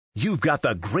You've got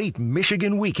the Great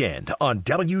Michigan Weekend on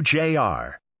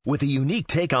WJR with a unique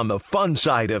take on the fun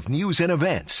side of news and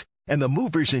events and the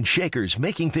movers and shakers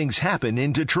making things happen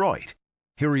in Detroit.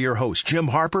 Here are your hosts, Jim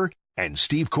Harper and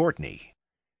Steve Courtney.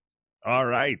 All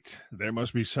right. There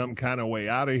must be some kind of way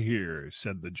out of here,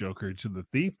 said the Joker to the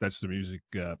thief. That's the music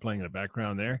playing in the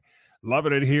background there.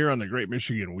 Loving it here on the Great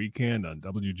Michigan Weekend on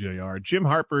WJR. Jim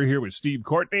Harper here with Steve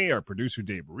Courtney, our producer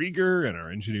Dave Rieger, and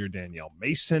our engineer Danielle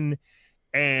Mason.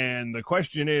 And the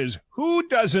question is, who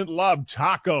doesn't love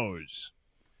tacos?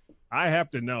 I have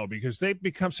to know because they've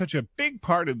become such a big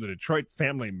part of the Detroit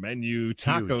family menu.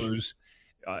 Tacos,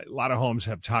 a lot of homes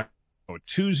have Taco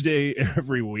Tuesday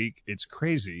every week. It's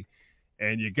crazy.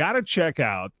 And you got to check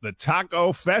out the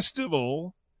Taco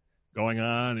Festival going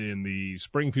on in the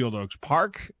Springfield Oaks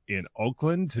Park in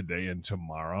Oakland today and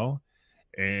tomorrow.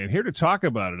 And here to talk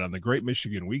about it on the Great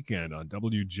Michigan Weekend on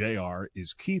WJR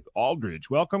is Keith Aldridge.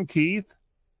 Welcome, Keith.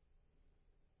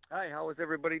 Hi, how is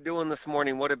everybody doing this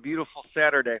morning? What a beautiful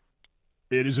Saturday.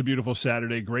 It is a beautiful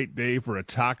Saturday. Great day for a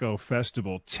taco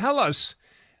festival. Tell us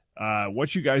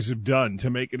what you guys have done to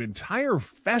make an entire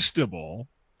festival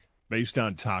based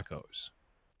on tacos.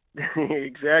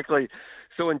 Exactly.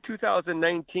 So in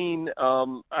 2019,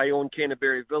 I own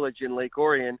Canterbury Village in Lake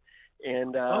Orion,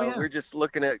 and we're just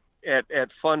looking at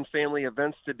fun family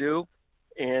events to do.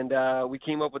 And we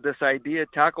came up with this idea,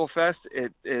 Taco Fest. In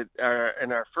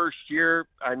our first year,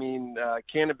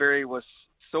 Canterbury was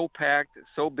so packed,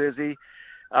 so busy.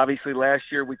 Obviously, last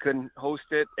year we couldn't host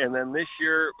it. And then this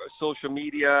year, social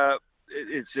media,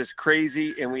 it's just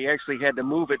crazy. And we actually had to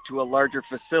move it to a larger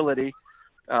facility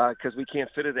because we can't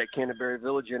fit it at Canterbury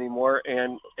Village anymore.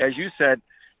 And as you said,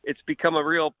 it's become a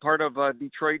real part of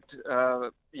Detroit,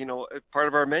 part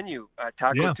of our menu.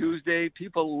 Taco Tuesday,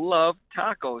 people love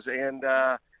tacos. And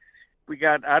we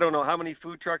got, I don't know how many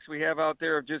food trucks we have out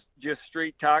there of just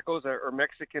straight tacos or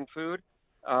Mexican food,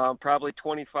 probably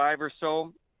 25 or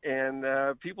so. And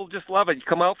people just love it. You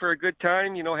come out for a good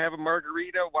time, have a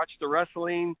margarita, watch the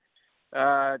wrestling,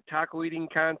 taco eating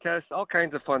contest, all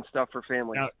kinds of fun stuff for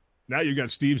families. Now you got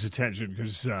Steve's attention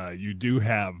because you do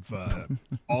have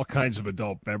all kinds of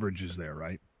adult beverages there,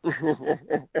 right?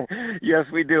 Yes,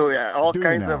 we do. Yeah. All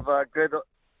kinds of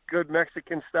good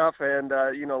Mexican stuff, and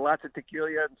lots of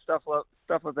tequila and stuff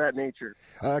of that nature.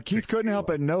 Keith couldn't help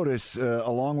but notice,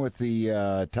 along with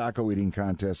the taco eating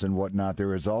contest and whatnot,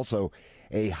 there is also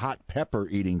a hot pepper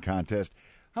eating contest.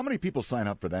 How many people sign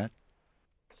up for that?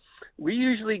 We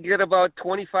usually get about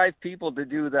 25 people to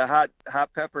do the hot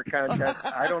pepper contest.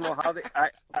 I don't know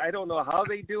how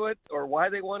they do it or why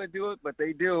they want to do it, but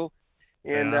they do.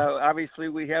 And obviously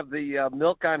we have the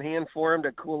milk on hand for them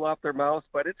to cool off their mouths.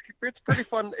 But it's pretty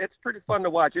fun. It's pretty fun to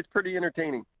watch. It's pretty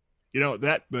entertaining.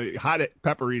 The hot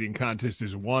pepper eating contest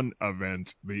is one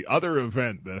event. The other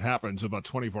event that happens about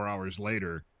 24 hours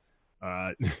later,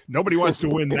 nobody wants to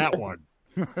win that one.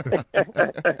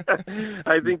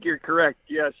 I think you're correct.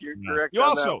 Yes, you're correct. You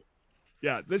also,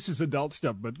 this is adult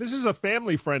stuff, but this is a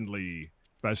family-friendly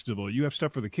festival. You have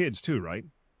stuff for the kids too, right?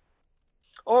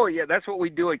 Oh, yeah, that's what we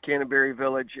do at Canterbury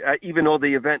Village, even though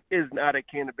the event is not at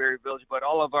Canterbury Village, but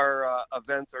all of our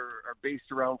events are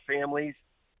based around families.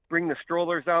 Bring the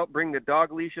strollers out, bring the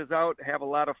dog leashes out, have a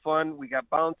lot of fun. We got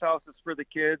bounce houses for the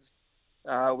kids.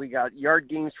 We got yard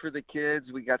games for the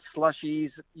kids. We got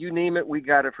slushies. You name it, we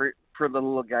got it for the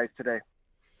little guys today.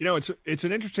 It's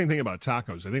an interesting thing about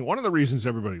tacos. I think one of the reasons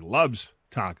everybody loves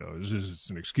tacos is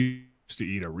it's an excuse to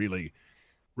eat a really,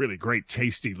 really great,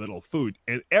 tasty little food,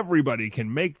 and everybody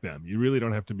can make them. You really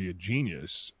don't have to be a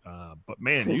genius. But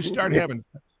man, you start having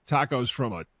tacos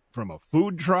from a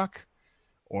food truck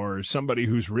or somebody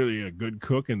who's really a good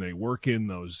cook and they work in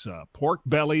those pork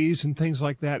bellies and things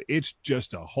like that. It's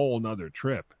just a whole nother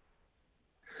trip.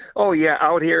 Oh yeah,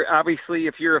 out here, obviously,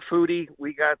 if you're a foodie,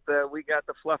 we got the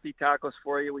fluffy tacos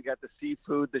for you. We got the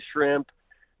seafood, the shrimp,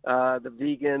 the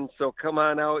vegan. So come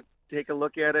on out, take a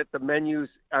look at it. The menus.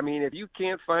 I mean, if you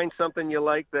can't find something you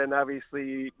like, then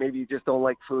obviously maybe you just don't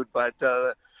like food. But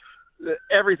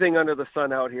everything under the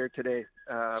sun out here today.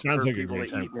 Sounds like a great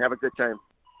time. Eat and have a good time.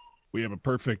 We have a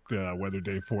perfect weather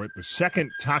day for it. The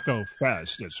second Taco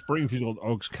Fest at Springfield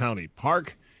Oaks County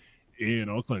Park in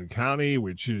Oakland County,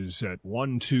 which is at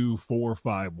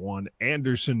 12451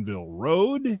 Andersonville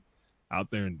Road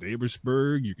out there in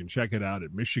Davisburg. You can check it out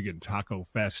at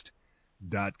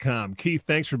MichiganTacoFest.com. Keith,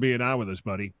 thanks for being on with us,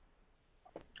 buddy.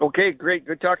 Okay, great.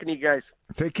 Good talking to you guys.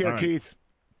 Take care, Keith.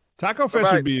 Taco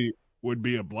Fest would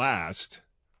be a blast.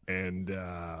 And,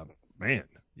 man,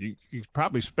 you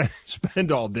probably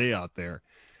spend all day out there.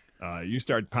 You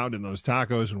start pounding those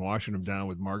tacos and washing them down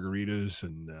with margaritas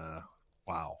and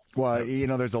Wow. Well,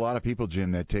 there's a lot of people,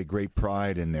 Jim, that take great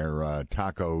pride in their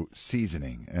taco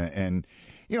seasoning. And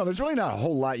there's really not a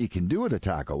whole lot you can do with a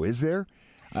taco, is there?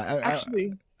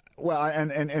 Actually.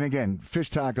 And again, fish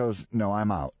tacos, no, I'm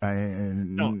out.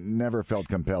 Never felt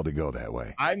compelled to go that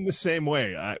way. I'm the same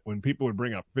way. When people would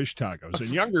bring up fish tacos, and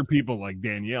younger people like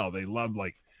Danielle, they love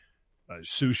like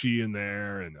sushi in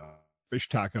there, and fish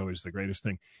taco is the greatest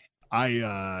thing.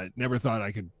 I never thought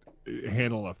I could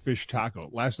handle a fish taco.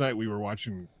 Last night we were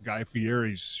watching Guy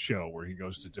Fieri's show where he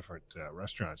goes to different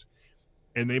restaurants,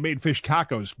 and they made fish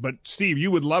tacos. But Steve,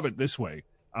 you would love it this way.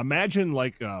 Imagine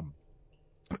like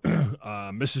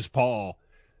Mrs. Paul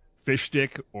fish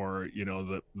stick, or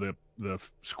the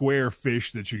square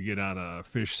fish that you get on a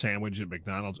fish sandwich at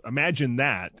McDonald's. Imagine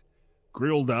that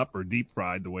grilled up or deep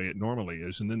fried the way it normally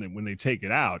is, and then when they take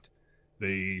it out,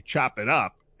 they chop it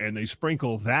up and they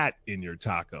sprinkle that in your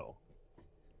taco.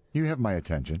 You have my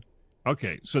attention.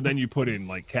 Okay, so then you put in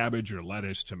like cabbage or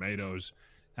lettuce, tomatoes,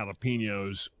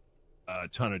 jalapenos, a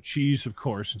ton of cheese, of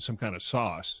course, and some kind of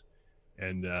sauce.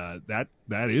 And that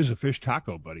is a fish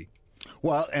taco, buddy.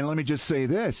 Well, and let me just say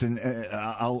this, and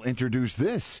I'll introduce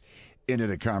this into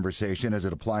the conversation as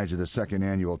it applies to the second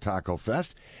annual Taco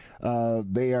Fest.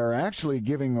 They are actually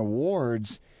giving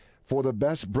awards for the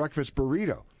best breakfast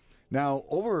burrito. Now,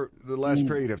 over the last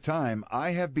period of time,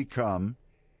 I have become,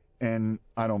 and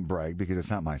I don't brag because it's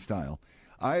not my style,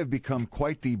 I have become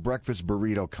quite the breakfast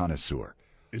burrito connoisseur.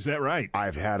 Is that right?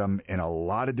 I've had them in a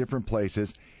lot of different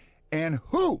places, and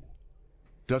who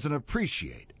doesn't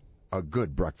appreciate a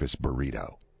good breakfast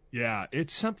burrito? Yeah,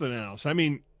 it's something else. I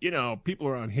mean, people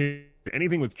around here,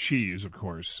 anything with cheese, of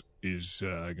course, is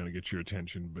going to get your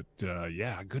attention. But,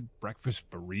 a good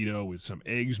breakfast burrito with some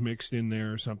eggs mixed in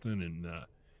there or something. And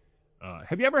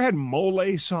have you ever had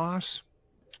mole sauce?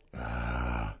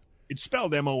 It's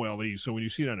spelled M-O-L-E, so when you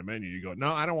see it on a menu, you go,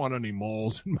 no, I don't want any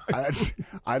moles in my food.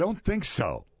 I don't think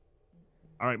so.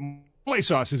 All right, mole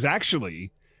sauce is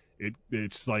actually,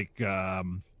 it's like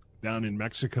down in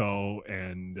Mexico,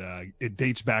 and it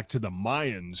dates back to the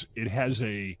Mayans. It has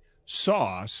a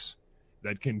sauce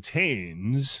that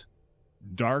contains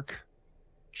dark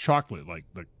chocolate, like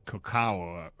the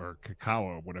cacao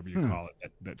or whatever you call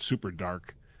it, that super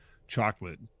dark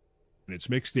chocolate, and it's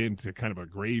mixed into kind of a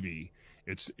gravy.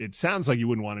 It sounds like you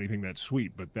wouldn't want anything that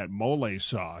sweet, but that mole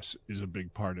sauce is a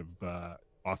big part of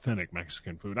authentic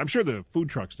Mexican food. I'm sure the food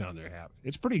trucks down there have it.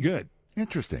 It's pretty good.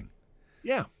 Interesting.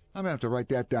 Yeah. I'm going to have to write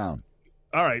that down.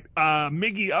 All right.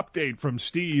 Miggy update from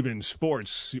Steve in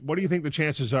sports. What do you think the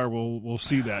chances are we'll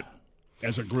see that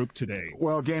as a group today?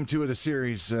 Well, game 2 of the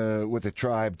series with the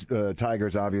Tribe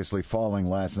Tigers obviously falling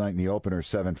last night in the opener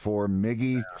 7-4.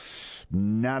 Miggy,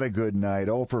 not a good night.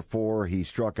 0 for 4. He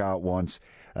struck out once.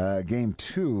 Game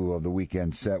 2 of the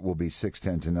weekend set will be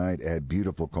 6:10 tonight at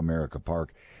beautiful Comerica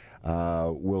Park.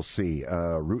 We'll see.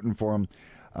 Rooting for him.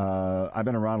 I've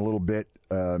been around a little bit.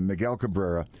 Miguel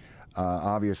Cabrera,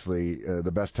 obviously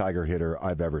the best Tiger hitter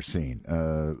I've ever seen.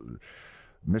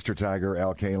 Mr. Tiger,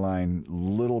 Al Kaline,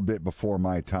 little bit before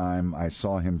my time. I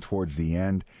saw him towards the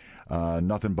end.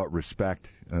 Nothing but respect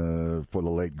for the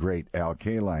late, great Al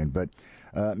Kaline. But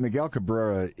Miguel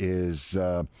Cabrera is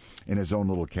in his own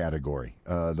little category.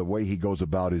 The way he goes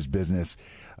about his business,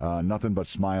 nothing but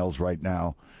smiles right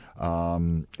now.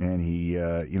 And he,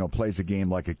 plays the game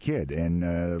like a kid,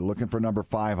 and looking for number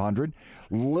 500.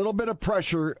 Little bit of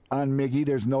pressure on Miggy,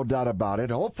 there's no doubt about it.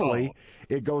 Hopefully,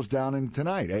 it goes down in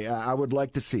tonight. I would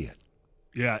like to see it.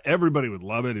 Yeah, everybody would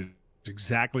love it. It's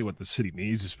exactly what the city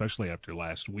needs, especially after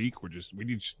last week. We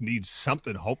just need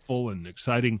something hopeful and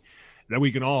exciting that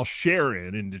we can all share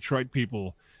in. And Detroit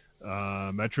people,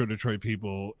 Metro Detroit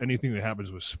people, anything that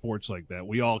happens with sports like that,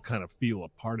 we all kind of feel a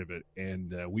part of it,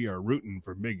 and we are rooting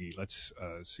for Miggy. Let's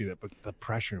see that. But the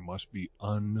pressure must be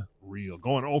unreal.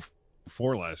 Going 0 for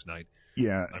 4 last night.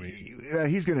 Yeah, I mean,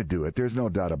 he's going to do it. There's no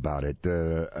doubt about it.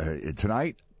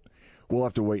 Tonight, we'll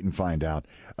have to wait and find out.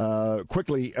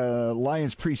 Quickly,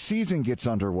 Lions preseason gets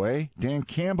underway. Dan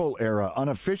Campbell era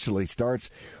unofficially starts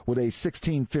with a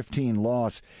 16-15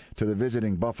 loss to the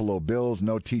visiting Buffalo Bills.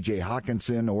 No T.J.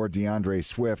 Hawkinson or DeAndre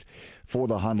Swift for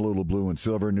the Honolulu Blue and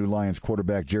Silver. New Lions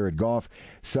quarterback Jared Goff,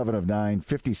 7 of 9,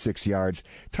 56 yards.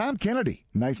 Tom Kennedy,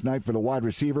 nice night for the wide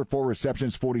receiver, 4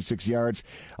 receptions, 46 yards.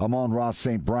 Amon-Ra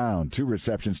St. Brown, 2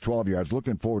 receptions, 12 yards.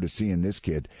 Looking forward to seeing this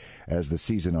kid as the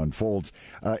season unfolds.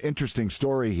 Interesting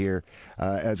story here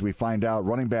as we find out.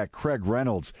 Running back Craig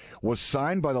Reynolds was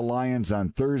signed by the Lions on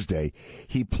Thursday.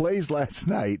 He plays last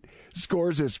night,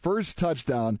 scores his first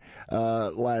touchdown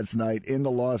last night in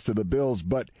the loss to the Bills,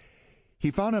 but he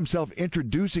found himself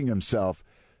introducing himself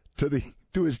to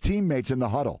his teammates in the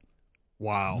huddle.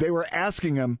 Wow. They were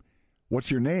asking him, What's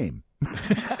your name?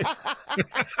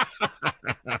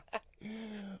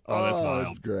 Oh, that's wild.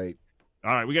 That's great.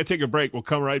 All right, we got to take a break. We'll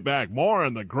come right back. More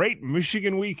on the Great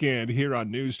Michigan Weekend here on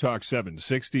News Talk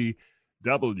 760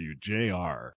 WJR.